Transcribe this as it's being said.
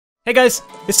Hey guys,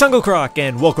 it's TUNGLEKROK,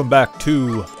 and welcome back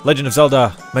to Legend of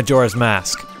Zelda Majora's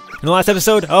Mask. In the last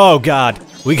episode, oh god,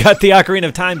 we got the Ocarina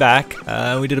of Time back.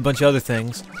 We did a bunch of other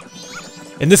things.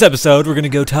 In this episode, we're gonna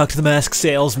go talk to the mask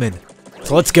salesman.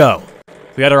 So let's go.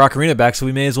 We got our Ocarina back, so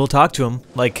we may as well talk to him,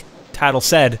 like Tattle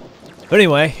said. But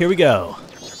anyway, here we go.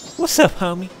 What's up,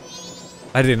 homie?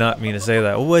 I did not mean to say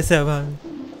that. What's up,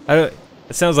 homie?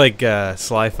 It sounds like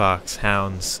Sly Fox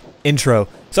Hound's intro.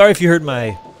 Sorry if you heard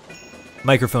my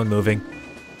microphone moving.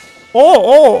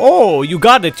 Oh, you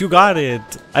got it, you got it.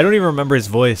 I don't even remember his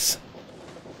voice.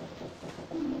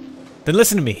 Then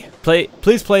listen to me.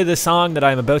 Please play this song that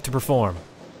I am about to perform.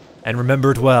 And remember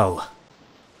it well.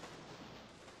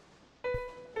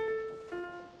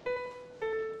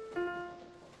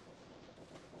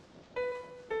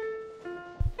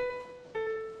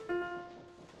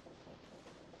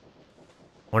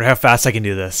 Wonder how fast I can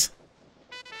do this.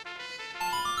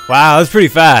 Wow, that's pretty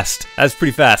fast. That's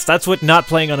pretty fast. That's what not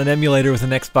playing on an emulator with an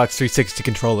Xbox 360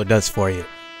 controller does for you.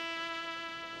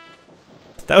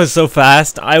 That was so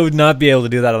fast, I would not be able to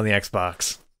do that on the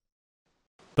Xbox.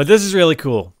 But this is really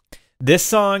cool. This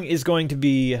song is going to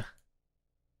be...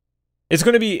 It's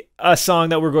going to be a song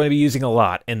that we're going to be using a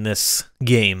lot in this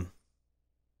game.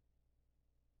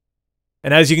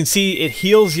 And as you can see, it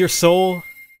heals your soul,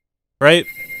 right?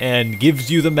 And gives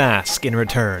you the mask in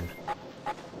return.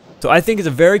 So I think it's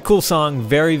a very cool song,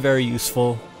 very, very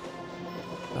useful.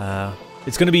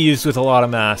 It's going to be used with a lot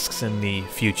of masks in the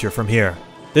future from here.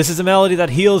 This is a melody that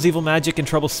heals evil magic and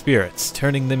troubled spirits,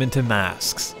 turning them into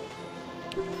masks.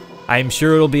 I am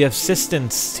sure it'll be of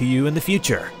assistance to you in the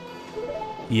future.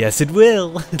 Yes, it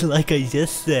will, like I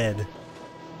just said.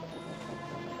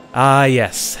 Ah,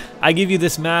 yes. I give you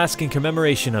this mask in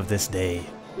commemoration of this day.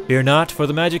 Fear not, for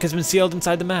the magic has been sealed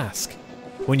inside the mask.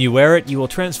 When you wear it, you will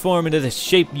transform into the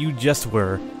shape you just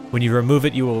were. When you remove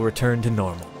it, you will return to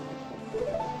normal.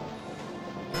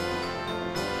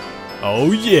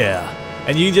 Oh yeah!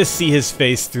 And you just see his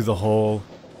face through the hole.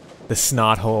 The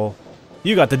snot hole.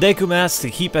 You got the Deku mask to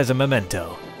keep as a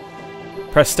memento.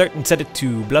 Press start and set it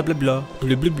to blah blah blah,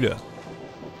 blah blah blah.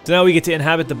 So now we get to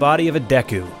inhabit the body of a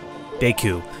Deku.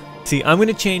 Deku. See, I'm going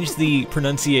to change the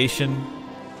pronunciation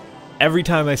every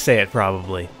time I say it,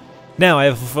 probably. Now I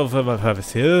have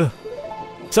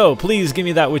so please give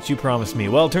me that which you promised me.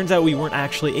 Well, it turns out we weren't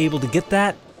actually able to get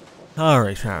that.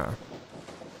 Alright, sir.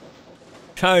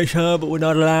 Sorry, sir, but we're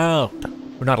not allowed.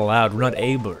 We're not allowed. We're not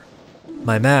able.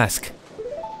 My mask.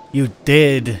 You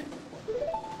did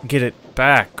get it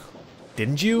back,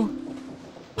 didn't you?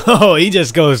 Oh, he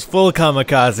just goes full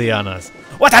kamikaze on us.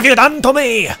 What have you done to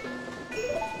me?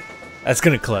 That's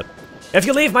gonna clip. If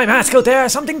you leave my mask out there,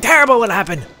 something terrible will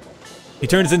happen. He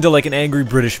turns into like an angry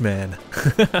British man.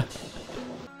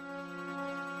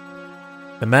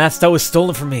 The mask that was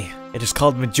stolen from me. It is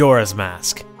called Majora's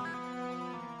Mask.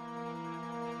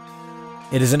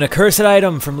 It is an accursed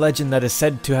item from legend that is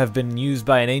said to have been used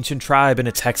by an ancient tribe in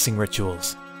its hexing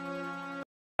rituals.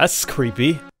 That's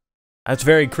creepy. That's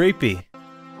very creepy.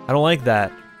 I don't like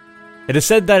that. It is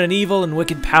said that an evil and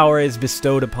wicked power is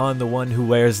bestowed upon the one who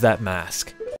wears that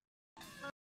mask.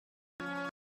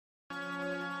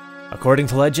 According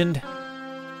to legend,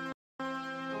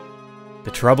 the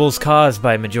troubles caused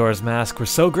by Majora's Mask were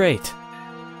so great.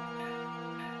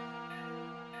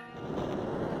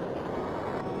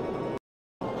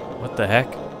 What the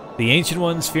heck? The Ancient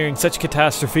Ones, fearing such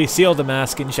catastrophe, sealed the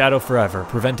mask in shadow forever,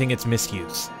 preventing its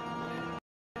misuse.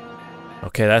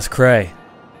 Okay, that's cray.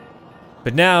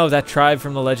 But now, that tribe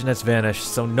from the legend has vanished,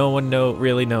 so no one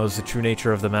really knows the true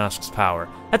nature of the mask's power.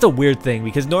 That's a weird thing,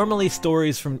 because normally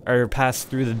stories are passed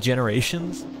through the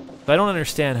generations, but I don't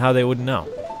understand how they wouldn't know.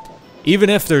 Even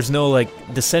if there's no,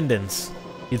 like, descendants,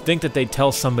 you'd think that they'd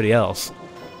tell somebody else.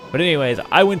 But anyways,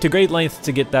 I went to great lengths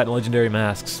to get that legendary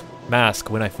mask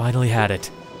when I finally had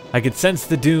it. I could sense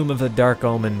the doom of the dark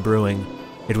omen brewing.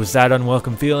 It was that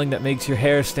unwelcome feeling that makes your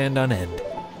hair stand on end.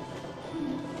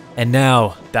 And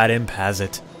now, that imp has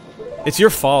it. It's your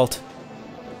fault.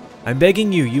 I'm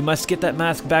begging you, you must get that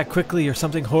mask back quickly or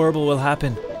something horrible will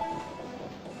happen.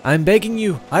 I'm begging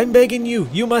you,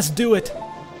 you must do it.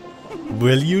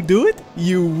 Will you do it?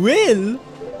 You will?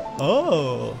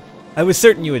 Oh. I was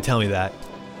certain you would tell me that.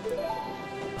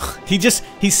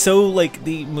 He's so, like,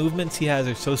 the movements he has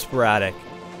are so sporadic.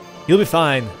 You'll be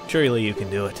fine. Surely you can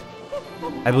do it.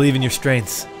 I believe in your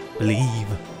strengths. Believe.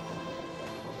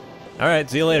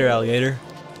 Alright, see you later, alligator.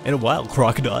 And a wild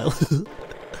crocodile.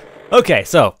 Okay,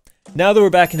 so, now that we're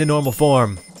back into normal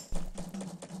form,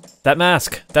 that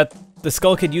mask, the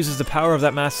Skull Kid uses the power of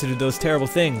that mask to do those terrible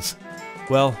things.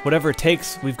 Well, whatever it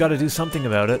takes, we've got to do something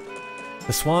about it.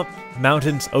 The swamp,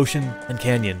 mountains, ocean, and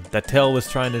canyon that Tail was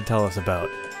trying to tell us about.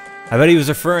 I bet he was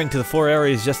referring to the 4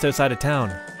 areas just outside of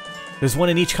town. There's one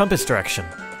in each compass direction.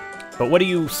 But what do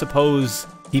you suppose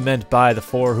he meant by the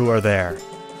 4 who are there?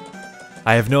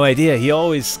 I have no idea. He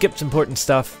always skips important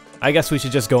stuff. I guess we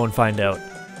should just go and find out.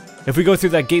 If we go through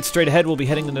that gate straight ahead, we'll be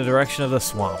heading in the direction of the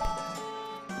swamp.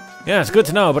 Yeah, it's good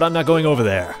to know, but I'm not going over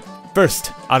there.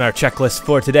 First, on our checklist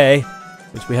for today,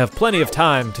 which we have plenty of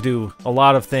time to do a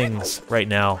lot of things right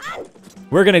now,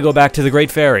 we're gonna go back to the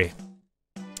Great Fairy.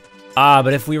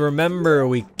 But if we remember,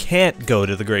 we can't go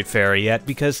to the Great Fairy yet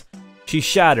because she's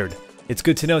shattered. It's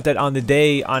good to note that on the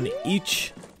day, on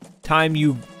each time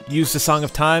you use the Song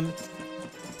of Time,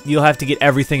 you'll have to get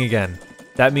everything again.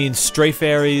 That means stray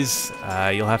fairies,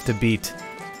 you'll have to beat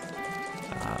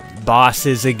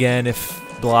bosses again if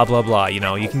blah blah blah, you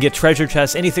know, you can get treasure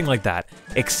chests, anything like that.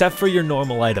 Except for your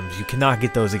normal items, you cannot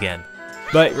get those again.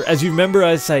 But as you remember,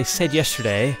 as I said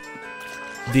yesterday,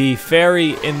 the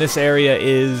fairy in this area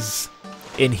is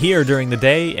in here during the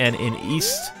day and in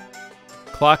East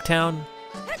Clocktown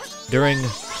during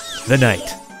the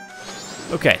night.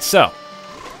 Okay, so,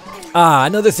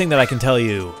 another thing that I can tell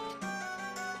you.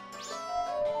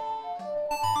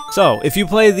 So, if you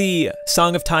play the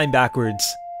Song of Time backwards,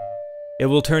 it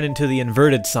will turn into the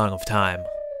inverted Song of Time.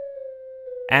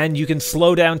 And you can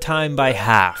slow down time by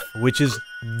half, which is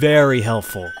very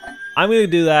helpful. I'm going to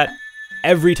do that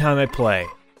every time I play.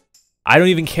 I don't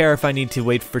even care if I need to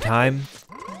wait for time,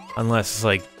 unless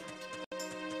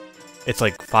it's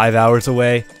like 5 hours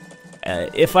away.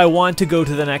 If I want to go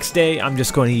to the next day, I'm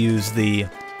just going to use the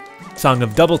Song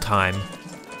of Double Time,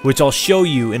 which I'll show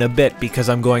you in a bit because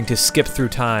I'm going to skip through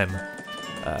time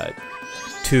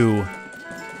to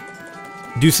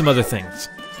do some other things.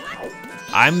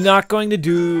 I'm not going to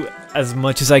do as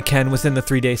much as I can within the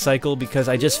 3-day cycle because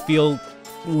I just feel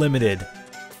limited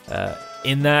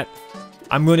in that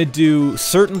I'm going to do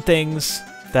certain things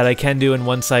that I can do in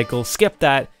one cycle, skip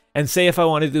that, and say if I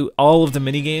want to do all of the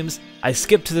minigames, I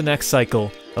skip to the next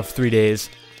cycle of 3 days,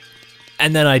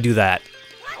 and then I do that.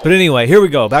 But anyway, here we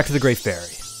go, back to the Great Fairy.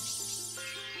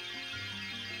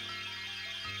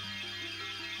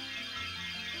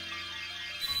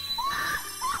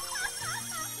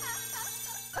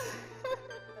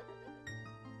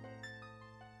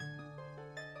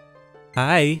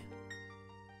 Hi.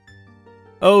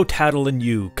 Oh, Tattle and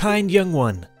you, kind young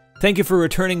one. Thank you for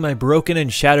returning my broken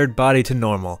and shattered body to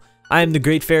normal. I am the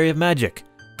Great Fairy of Magic.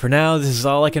 For now, this is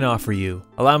all I can offer you.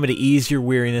 Allow me to ease your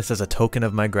weariness as a token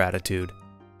of my gratitude.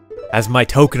 As my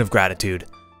token of gratitude.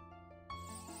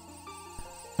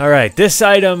 Alright, this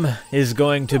item is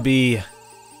going to be...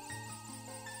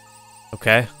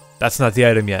 Okay, that's not the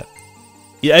item yet.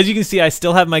 Yeah, as you can see, I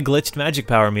still have my glitched magic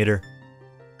power meter.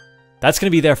 That's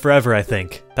going to be there forever, I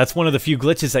think. That's one of the few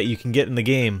glitches that you can get in the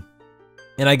game.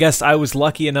 And I guess I was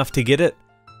lucky enough to get it?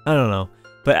 I don't know.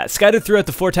 But scattered throughout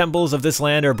the 4 temples of this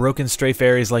land are broken stray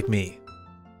fairies like me.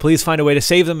 Please find a way to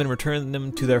save them and return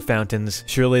them to their fountains.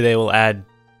 Surely they will add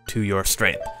to your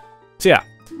strength. So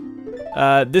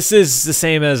yeah. This is the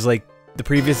same as like the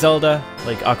previous Zelda,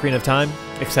 like Ocarina of Time,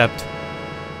 except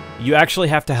you actually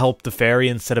have to help the fairy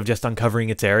instead of just uncovering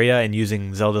its area and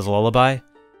using Zelda's lullaby.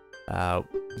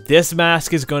 This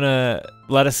mask is gonna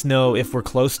let us know if we're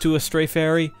close to a stray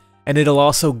fairy, and it'll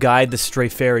also guide the stray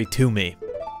fairy to me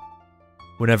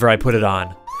whenever I put it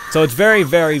on. So it's very,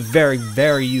 very, very,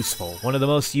 very useful. One of the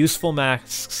most useful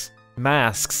masks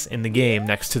in the game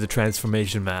next to the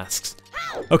transformation masks.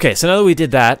 Okay, so now that we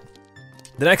did that,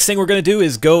 the next thing we're gonna do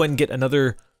is go and get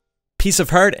another piece of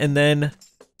heart and then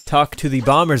talk to the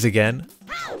bombers again.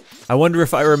 I wonder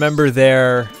if I remember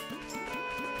their...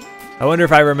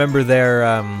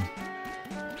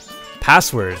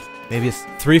 password. Maybe it's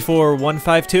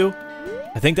 34152?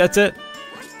 I think that's it.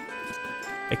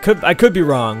 I could be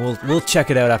wrong. We'll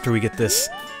check it out after we get this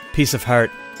piece of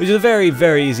heart, which is a very,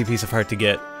 very easy piece of heart to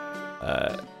get.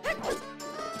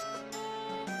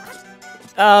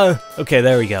 Okay,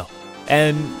 there we go.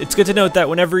 And it's good to note that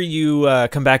whenever you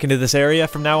come back into this area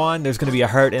from now on, there's going to be a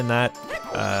heart in that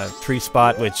tree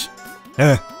spot, which,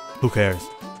 who cares?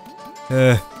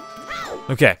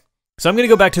 Okay, so I'm going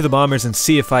to go back to the bombers and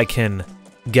see if I can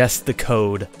guess the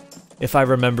code, if I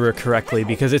remember it correctly,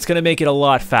 because it's going to make it a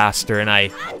lot faster, and I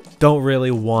don't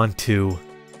really want to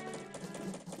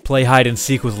play hide and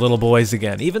seek with little boys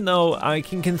again, even though I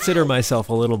can consider myself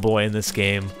a little boy in this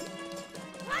game.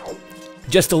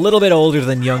 Just a little bit older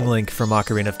than young Link from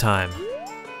Ocarina of Time.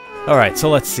 Alright, so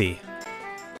let's see.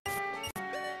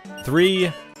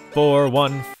 3, 4,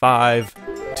 1, 5,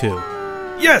 2.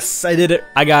 Yes! I did it!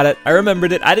 I got it. I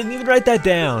remembered it. I didn't even write that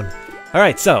down.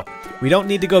 Alright, so we don't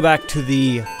need to go back to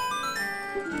the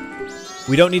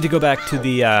we don't need to go back to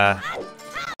the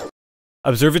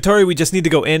observatory. We just need to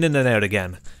go in and then out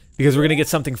again. Because we're gonna get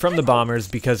something from the bombers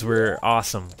because we're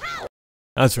awesome.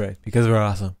 That's right, because we're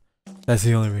awesome. That's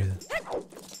the only reason.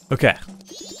 Okay.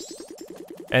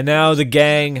 And now the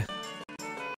gang...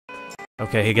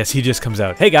 Okay, I guess he just comes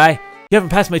out. Hey guy, you haven't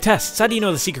passed my tests. How do you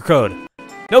know the secret code?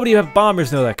 Nobody but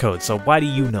bombers know that code, so why do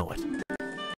you know it?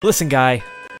 Listen guy,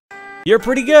 you're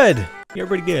pretty good. You're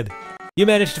pretty good. You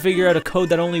managed to figure out a code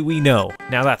that only we know.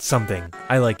 Now that's something.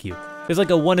 I like you. There's like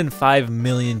a 1 in 5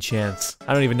 million chance.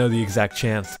 I don't even know the exact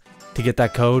chance to get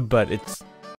that code, but it's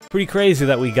pretty crazy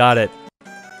that we got it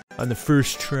on the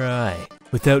first try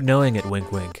without knowing it,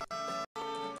 wink wink.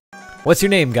 What's your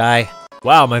name, guy?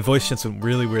 Wow, my voice just went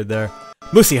really weird there.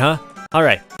 Moosey, huh?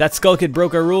 Alright, that skull kid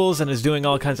broke our rules and is doing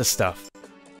all kinds of stuff.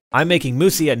 I'm making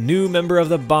Moosey a new member of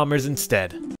the Bombers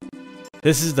instead.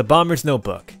 This is the Bomber's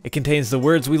Notebook. It contains the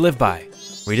words we live by.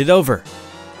 Read it over.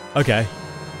 Okay.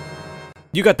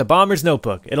 You got the Bomber's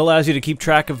Notebook. It allows you to keep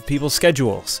track of people's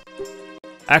schedules.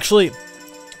 Actually,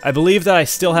 I believe that I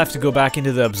still have to go back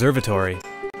into the observatory.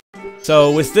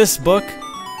 So with this book,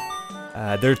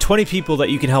 there are 20 people that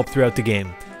you can help throughout the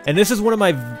game. And this is one of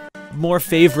my more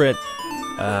favorite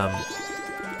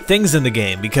things in the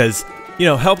game because, you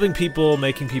know, helping people,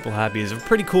 making people happy is a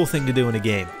pretty cool thing to do in a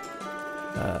game.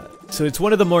 So it's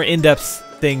one of the more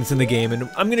in-depth things in the game, and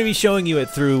I'm going to be showing you it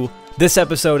through this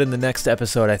episode and the next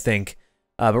episode, I think.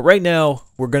 But right now,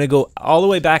 we're going to go all the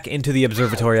way back into the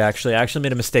observatory, actually. I actually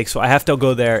made a mistake, so I have to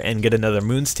go there and get another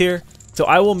Moon's Tier. So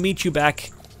I will meet you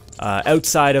back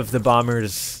outside of the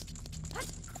Bomber's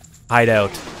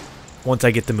hideout once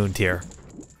I get the Moon Tier.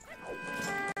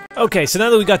 Okay, so now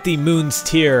that we got the Moon's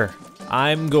Tier,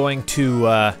 I'm going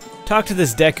to talk to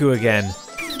this Deku again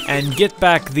and get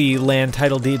back the land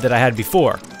title deed that I had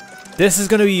before. This is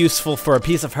going to be useful for a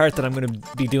piece of heart that I'm going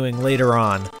to be doing later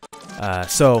on.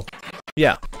 So,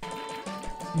 yeah.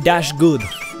 Dash good.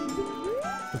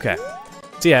 Okay.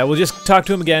 So yeah, we'll just talk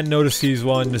to him again. Notice he's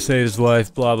wanting to save his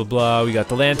wife, blah blah blah. We got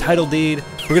the land title deed.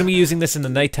 We're going to be using this in the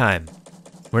nighttime.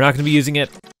 We're not going to be using it.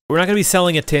 We're not going to be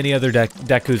selling it to any other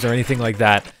Dekus or anything like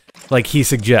that, like he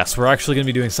suggests. We're actually going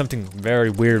to be doing something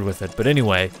very weird with it. But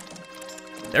anyway,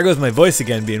 there goes my voice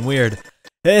again being weird.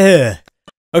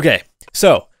 Okay,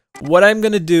 so what I'm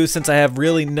going to do, since I have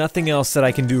really nothing else that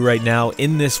I can do right now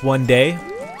in this one day,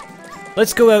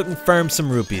 let's go out and farm some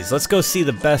rupees. Let's go see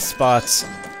the best spots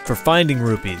for finding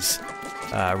rupees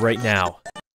right now.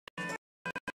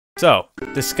 So,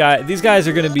 these guys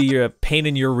are going to be a pain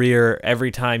in your rear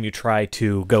every time you try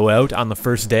to go out on the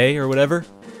first day or whatever.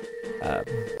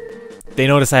 They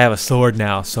notice I have a sword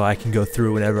now, so I can go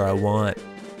through whenever I want.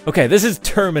 Okay, this is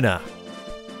Termina.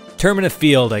 Termina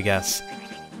Field, I guess.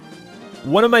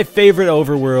 One of my favorite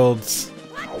overworlds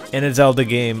in a Zelda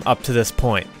game up to this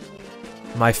point.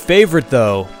 My favorite,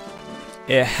 though,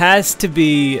 it has to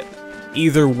be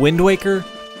either Wind Waker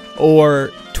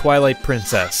or Twilight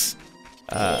Princess.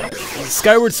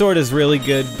 Skyward Sword is really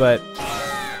good, but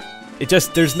it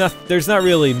just there's not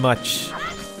really much.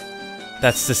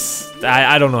 That's just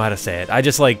I don't know how to say it. I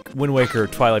just like Wind Waker or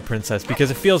Twilight Princess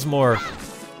because it feels more,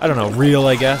 I don't know, real,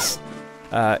 I guess.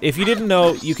 If you didn't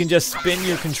know, you can just spin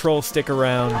your control stick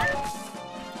around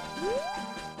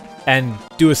and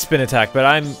do a spin attack, but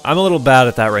I'm a little bad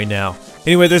at that right now.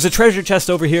 Anyway, there's a treasure chest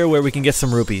over here where we can get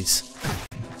some rupees.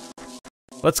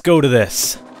 Let's go to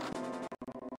this.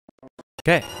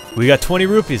 Okay, we got 20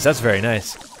 rupees. That's very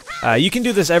nice. You can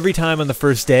do this every time on the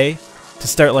first day to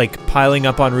start like piling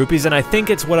up on rupees, and I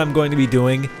think it's what I'm going to be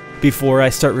doing before I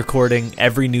start recording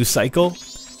every new cycle,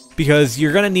 because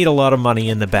you're gonna need a lot of money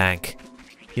in the bank.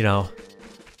 You know,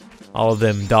 all of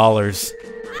them dollars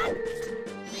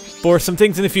for some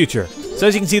things in the future. So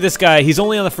as you can see, this guy, he's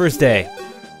only on the first day.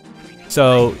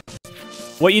 So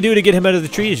what you do to get him out of the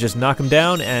tree is just knock him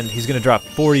down, and he's gonna drop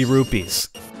 40 rupees.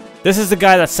 This is the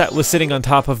guy that was sitting on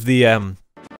top of the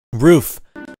roof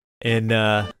in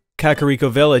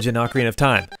Kakariko Village in Ocarina of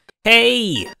Time.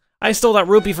 Hey! I stole that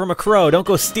rupee from a crow. Don't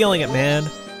go stealing it, man.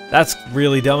 That's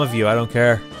really dumb of you. I don't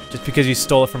care. Just because you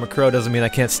stole it from a crow doesn't mean I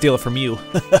can't steal it from you.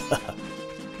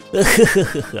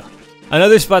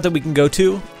 Another spot that we can go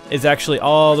to is actually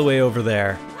all the way over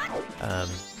there.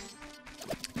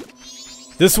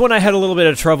 This one I had a little bit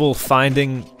of trouble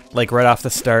finding, like right off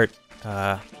the start.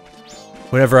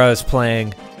 Whenever I was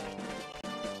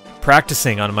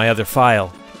practicing on my other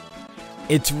file.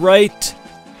 It's right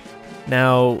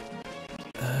now.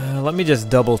 Let me just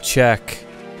double check.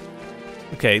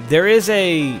 Okay, there is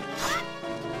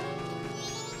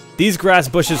these grass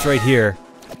bushes right here.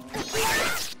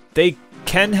 They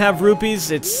can have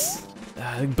rupees.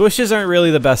 Bushes aren't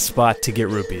really the best spot to get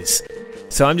rupees.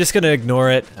 So I'm just gonna ignore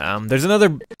it. There's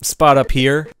another spot up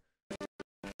here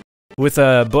with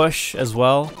a bush as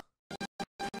well.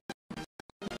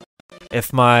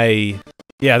 If my...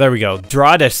 Yeah, there we go.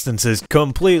 Draw distance is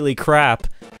completely crap.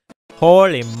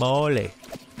 Holy moly.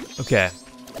 Okay.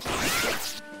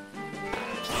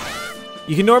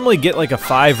 You can normally get like a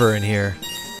 5er in here,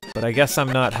 but I guess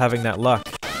I'm not having that luck.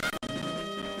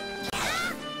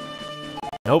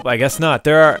 Nope, I guess not.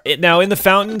 There are... Now, in the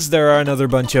fountains, there are another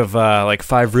bunch of, like,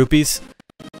 5 rupees.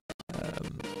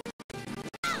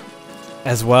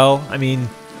 As well. I mean...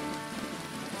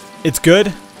 It's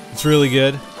good. It's really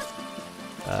good.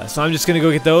 So I'm just gonna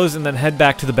go get those and then head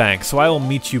back to the bank. So I will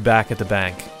meet you back at the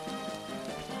bank.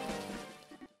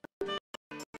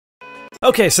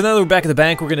 Okay, so now that we're back at the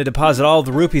bank, we're gonna deposit all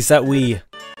the rupees that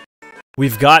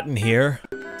we've gotten here.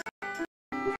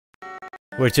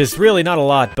 Which is really not a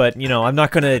lot, but, you know, I'm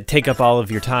not gonna take up all of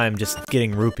your time just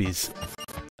getting rupees.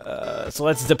 So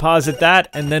let's deposit that,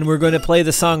 and then we're gonna play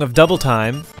the song of Double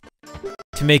Time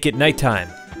to make it nighttime.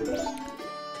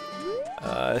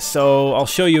 So I'll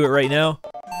show you it right now.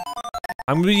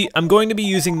 I'm going to be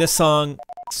using this song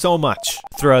so much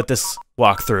throughout this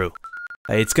walkthrough.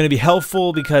 It's going to be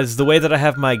helpful because the way that I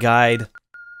have my guide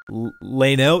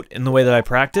laid out and the way that I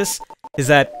practice is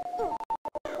that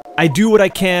I do what I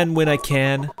can when I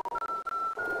can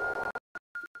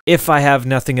if I have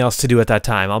nothing else to do at that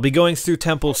time. I'll be going through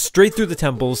temples, straight through the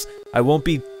temples. I won't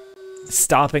be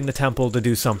stopping the temple to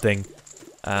do something.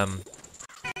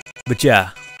 But yeah.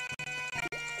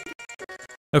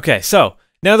 Okay, so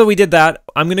now that we did that,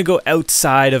 I'm gonna go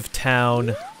outside of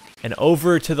town and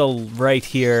over to the right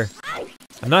here.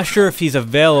 I'm not sure if he's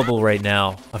available right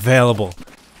now. Available.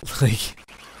 Like,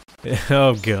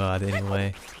 oh god,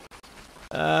 anyway.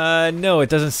 No, it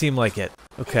doesn't seem like it.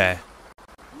 Okay.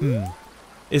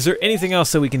 Is there anything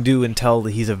else that we can do until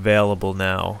he's available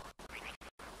now?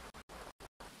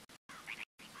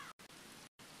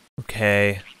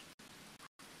 Okay.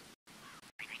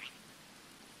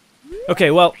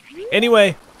 Okay, well,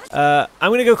 anyway, I'm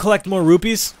gonna go collect more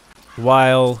rupees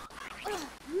while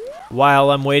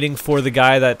I'm waiting for the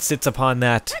guy that sits upon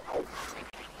that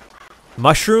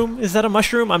mushroom. Is that a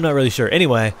mushroom? I'm not really sure.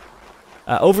 Anyway,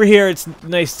 over here, it's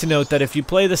nice to note that if you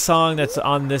play the song that's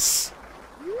on this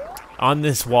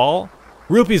wall,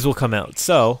 rupees will come out.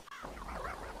 So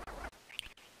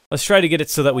let's try to get it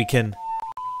so that we can.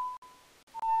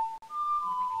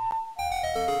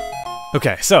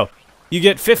 Okay, so you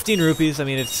get 15 rupees. I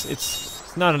mean,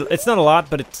 it's not a lot,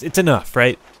 but it's enough,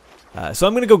 right? So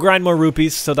I'm gonna go grind more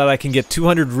rupees so that I can get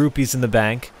 200 rupees in the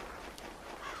bank.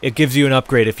 It gives you an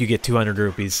upgrade if you get 200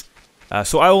 rupees.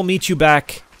 So I will meet you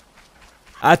back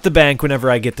at the bank whenever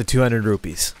I get the 200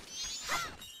 rupees.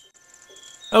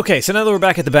 Okay, so now that we're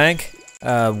back at the bank,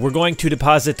 we're going to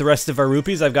deposit the rest of our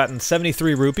rupees. I've gotten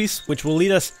 73 rupees, which will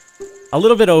lead us a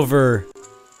little bit over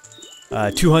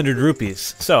 200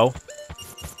 rupees. So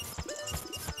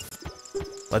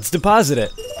let's deposit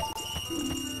it.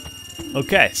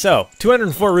 Okay, so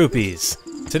 204 rupees.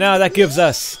 So now that gives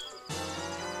us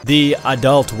the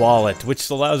adult wallet, which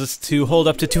allows us to hold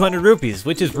up to 200 rupees,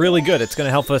 which is really good. It's going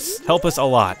to help us a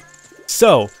lot.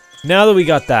 So now that we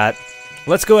got that,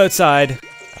 let's go outside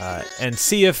and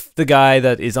see if the guy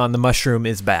that is on the mushroom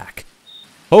is back.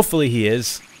 Hopefully he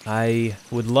is. I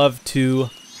would love to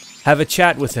have a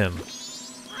chat with him.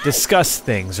 Discuss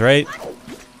things, right?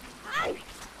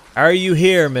 Are you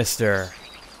here, mister?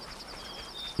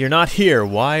 You're not here.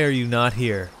 Why are you not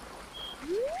here?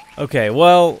 Okay,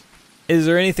 well, is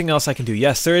there anything else I can do?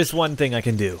 Yes, there is one thing I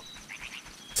can do.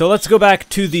 So let's go back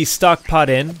to the Stockpot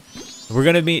Inn. We're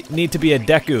going to need to be a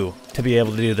Deku to be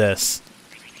able to do this.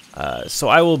 So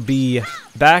I will be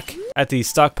back at the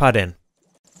Stockpot Inn.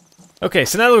 Okay,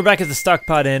 so now that we're back at the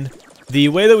Stockpot Inn, the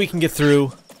way that we can get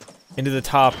through into the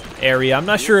top area, I'm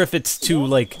not sure if it's too,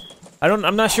 like,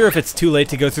 I'm not sure if it's too late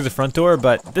to go through the front door,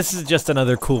 but this is just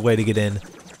another cool way to get in.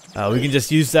 We can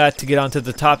just use that to get onto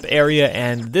the top area,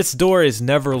 and this door is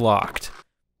never locked.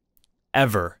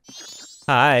 Ever.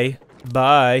 Hi.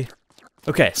 Bye.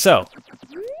 Okay, so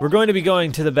we're going to be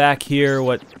going to the back here,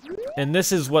 and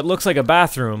this is what looks like a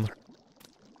bathroom.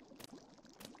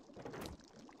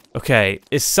 Okay,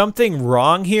 is something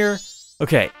wrong here?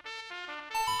 Okay.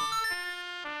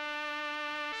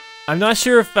 I'm not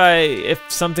sure if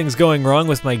something's going wrong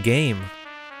with my game.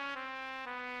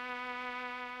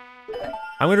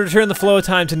 I'm gonna return the flow of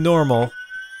time to normal,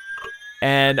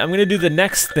 and I'm gonna do the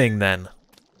next thing then.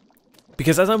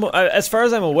 Because as far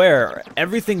as I'm aware,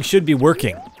 everything should be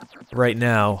working right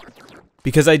now.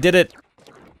 Because I did it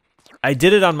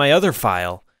on my other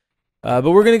file. But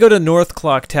we're gonna go to North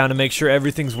Clock Town to make sure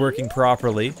everything's working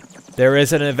properly. there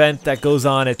is an event that goes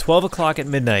on at 12 o'clock at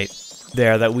midnight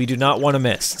there that we do not want to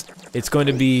miss. It's going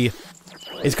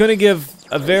to give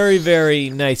a very, very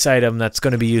nice item that's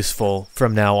going to be useful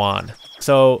from now on.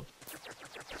 So,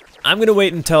 I'm going to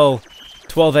wait until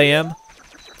 12 a.m.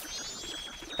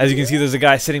 As you can see, there's a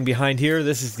guy sitting behind here.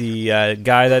 This is the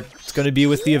guy that's going to be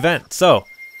with the event. So,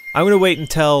 I'm going to wait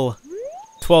until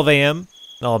 12 a.m.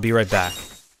 and I'll be right back.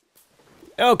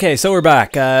 Okay, so we're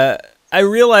back. I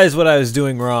realized what I was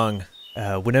doing wrong.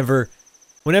 Whenever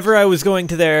I was going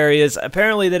to their areas,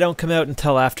 apparently they don't come out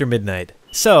until after midnight.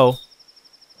 So,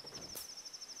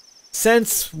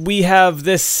 since we have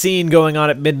this scene going on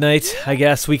at midnight, I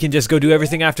guess we can just go do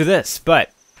everything after this.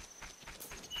 But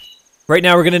right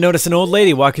now we're going to notice an old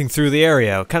lady walking through the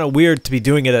area. Kind of weird to be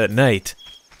doing it at night.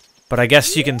 But I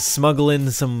guess you can smuggle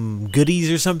in some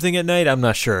goodies or something at night? I'm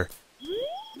not sure.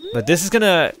 But this is going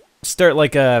to start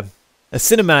like a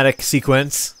cinematic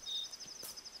sequence.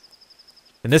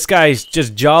 And this guy's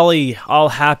just jolly, all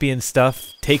happy and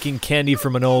stuff, taking candy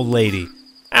from an old lady.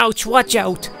 Ouch, watch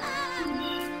out!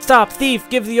 Stop, thief!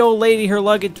 Give the old lady her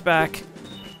luggage back.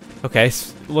 Okay,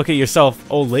 look at yourself,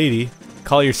 old lady.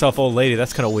 Call yourself old lady,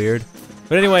 that's kind of weird.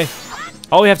 But anyway,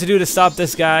 all we have to do to stop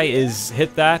this guy is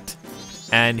hit that,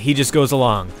 and he just goes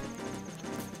along.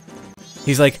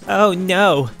 He's like, oh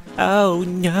no, oh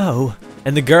no.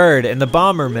 And the guard and the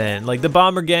bomberman, like the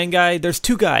bomber gang guy, there's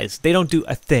two guys. They don't do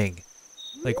a thing.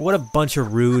 Like, what a bunch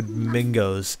of rude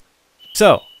mingos.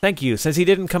 So, thank you. Since he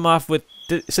didn't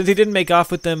make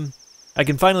off with them, I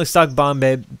can finally stock bomb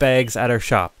bags at our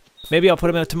shop. Maybe I'll put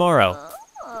them out tomorrow.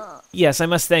 Yes, I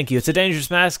must thank you. It's a dangerous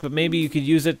mask, but maybe you could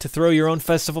use it to throw your own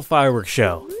festival fireworks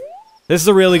show. This is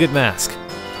a really good mask.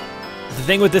 The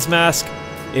thing with this mask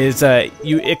is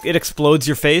it explodes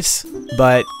your face,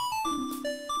 but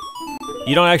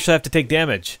you don't actually have to take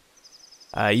damage.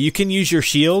 You can use your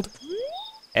shield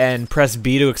and press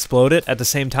B to explode it at the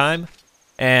same time,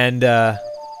 and you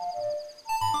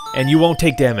won't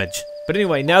take damage. But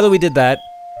anyway, now that we did that,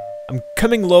 I'm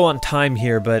coming low on time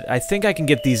here, but I think I can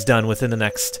get these done within the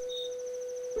next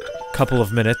couple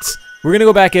of minutes. We're gonna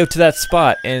go back out to that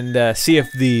spot and see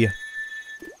if the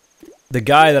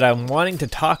guy that I'm wanting to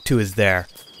talk to is there.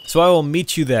 So I will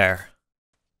meet you there.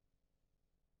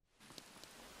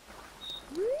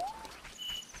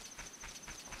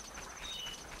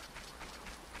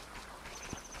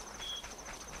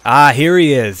 Ah, here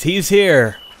he is. He's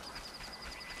here.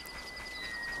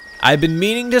 I've been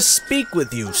meaning to speak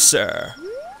with you, sir.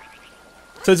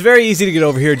 So it's very easy to get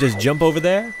over here. Just jump over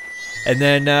there. And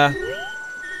then,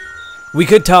 we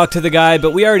could talk to the guy,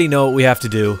 but we already know what we have to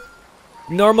do.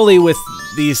 Normally with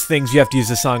these things, you have to use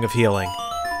the Song of Healing.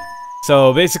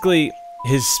 So basically,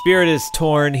 his spirit is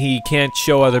torn. He can't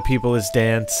show other people his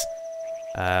dance.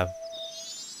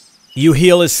 You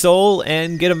heal his soul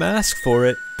and get a mask for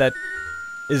it. That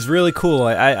is really cool.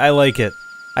 I like it.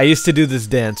 I used to do this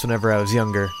dance whenever I was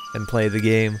younger and play the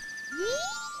game.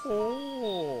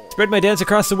 Spread my dance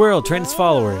across the world, train its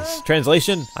followers.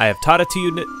 Translation, I have taught it to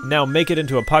you, now make it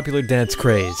into a popular dance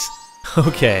craze.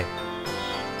 Okay.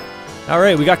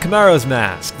 Alright, we got Kamaro's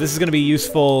mask. This is going to be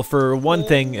useful for one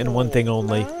thing and one thing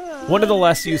only. One of the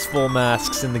less useful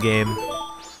masks in the game.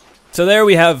 So there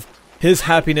we have his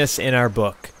happiness in our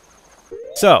book.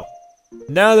 So,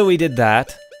 now that we did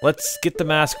that, let's get the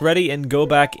mask ready and go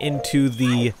back into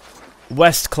the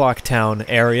West Clock Town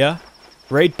area,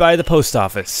 right by the post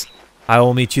office. I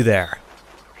will meet you there.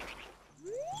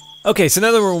 Okay, so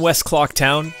now that we're in West Clock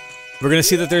Town, we're gonna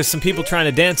see that there's some people trying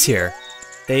to dance here.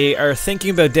 They are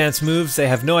thinking about dance moves, they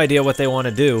have no idea what they want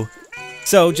to do.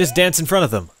 So, just dance in front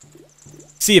of them.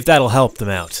 See if that'll help them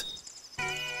out.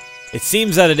 It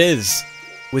seems that it is.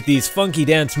 With these funky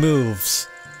dance moves,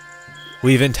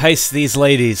 we've enticed these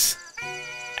ladies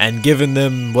and given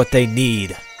them what they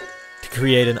need to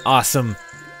create an awesome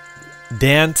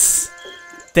dance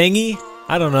thingy?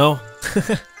 I don't know.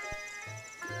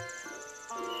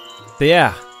 But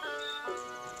yeah.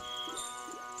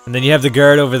 And then you have the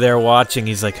guard over there watching.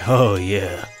 He's like, oh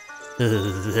yeah.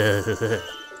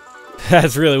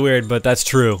 That's really weird, but that's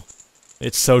true.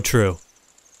 It's so true.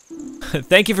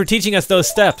 Thank you for teaching us those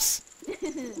steps.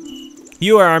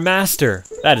 You are our master.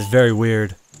 That is very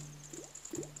weird.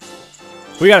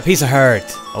 We got a piece of heart.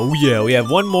 Oh yeah, we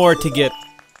have one more to get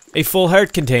a full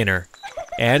heart container.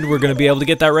 And we're gonna be able to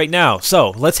get that right now.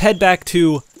 So, let's head back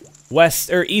to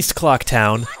East Clock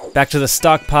Town, back to the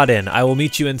Stockpot Inn. I will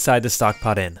meet you inside the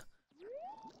Stockpot Inn.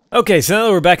 Okay, so now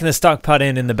that we're back in the Stockpot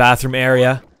Inn in the bathroom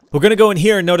area, we're gonna go in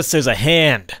here and notice there's a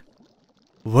hand.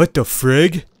 What the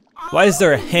frig? Why is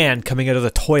there a hand coming out of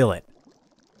the toilet?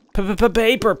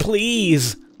 Paper,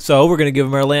 please! So, we're gonna give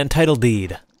him our land title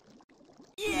deed.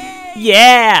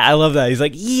 Yeah! I love that. He's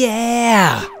like,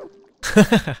 yeah!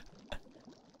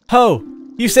 Ho!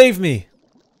 You saved me!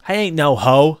 I ain't no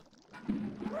ho.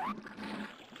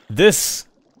 This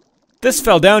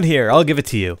fell down here. I'll give it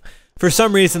to you. For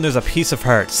some reason, there's a piece of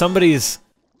heart.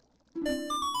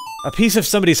 A piece of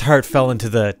somebody's heart fell into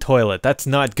the toilet. That's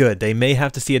not good. They may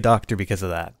have to see a doctor because of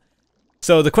that.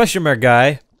 So the question mark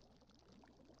guy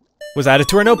was added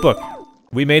to our notebook.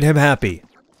 We made him happy.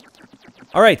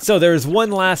 Alright, so there's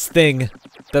one last thing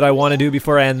that I want to do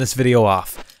before I end this video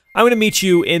off. I'm going to meet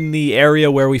you in the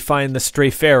area where we find the stray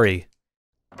fairy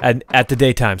at the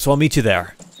daytime, so I'll meet you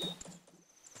there.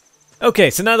 Okay,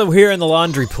 so now that we're here in the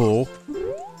laundry pool,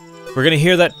 we're going to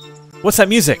hear that... What's that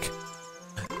music?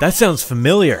 That sounds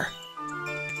familiar.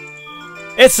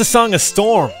 It's the Song of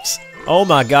Storms. Oh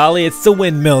my golly, it's the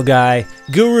windmill guy.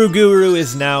 Guru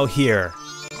is now here.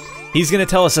 He's going to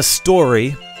tell us a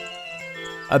story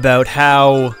about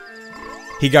how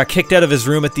he got kicked out of his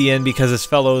room at the end because his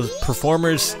fellow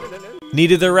performers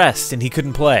needed their rest and he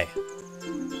couldn't play.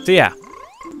 So yeah.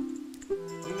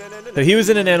 So he was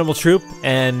in an animal troupe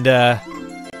and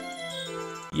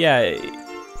yeah,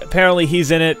 apparently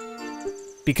he's in it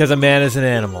because a man is an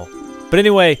animal. But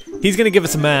anyway, he's going to give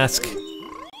us a mask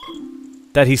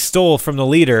that he stole from the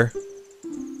leader.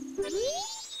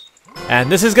 And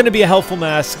this is going to be a helpful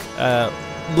mask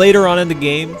later on in the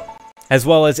game, as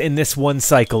well as in this one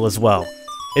cycle as well.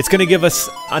 It's going to give us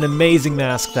an amazing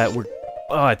mask that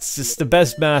it's just the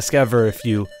best mask ever if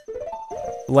you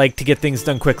like to get things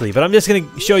done quickly. But I'm just going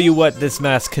to show you what this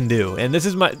mask can do. And this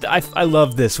is I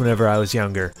loved this whenever I was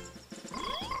younger.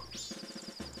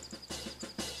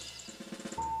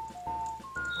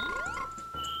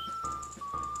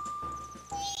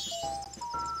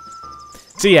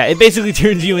 So yeah, it basically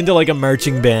turns you into like a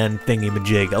marching band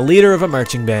thingy-majig, a leader of a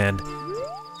marching band.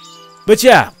 But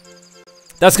yeah,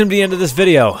 that's gonna be the end of this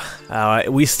video.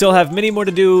 We still have many more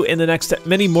to do in the next,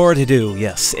 many more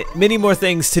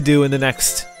things to do in the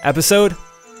next episode.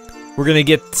 We're gonna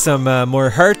get some more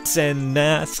hearts and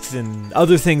masks and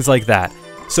other things like that.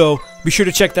 So be sure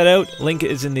to check that out. Link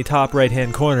is in the top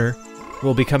right-hand corner.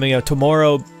 We'll be coming out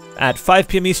tomorrow at 5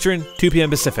 p.m. Eastern, 2 p.m.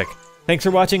 Pacific. Thanks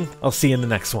for watching. I'll see you in the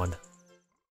next one.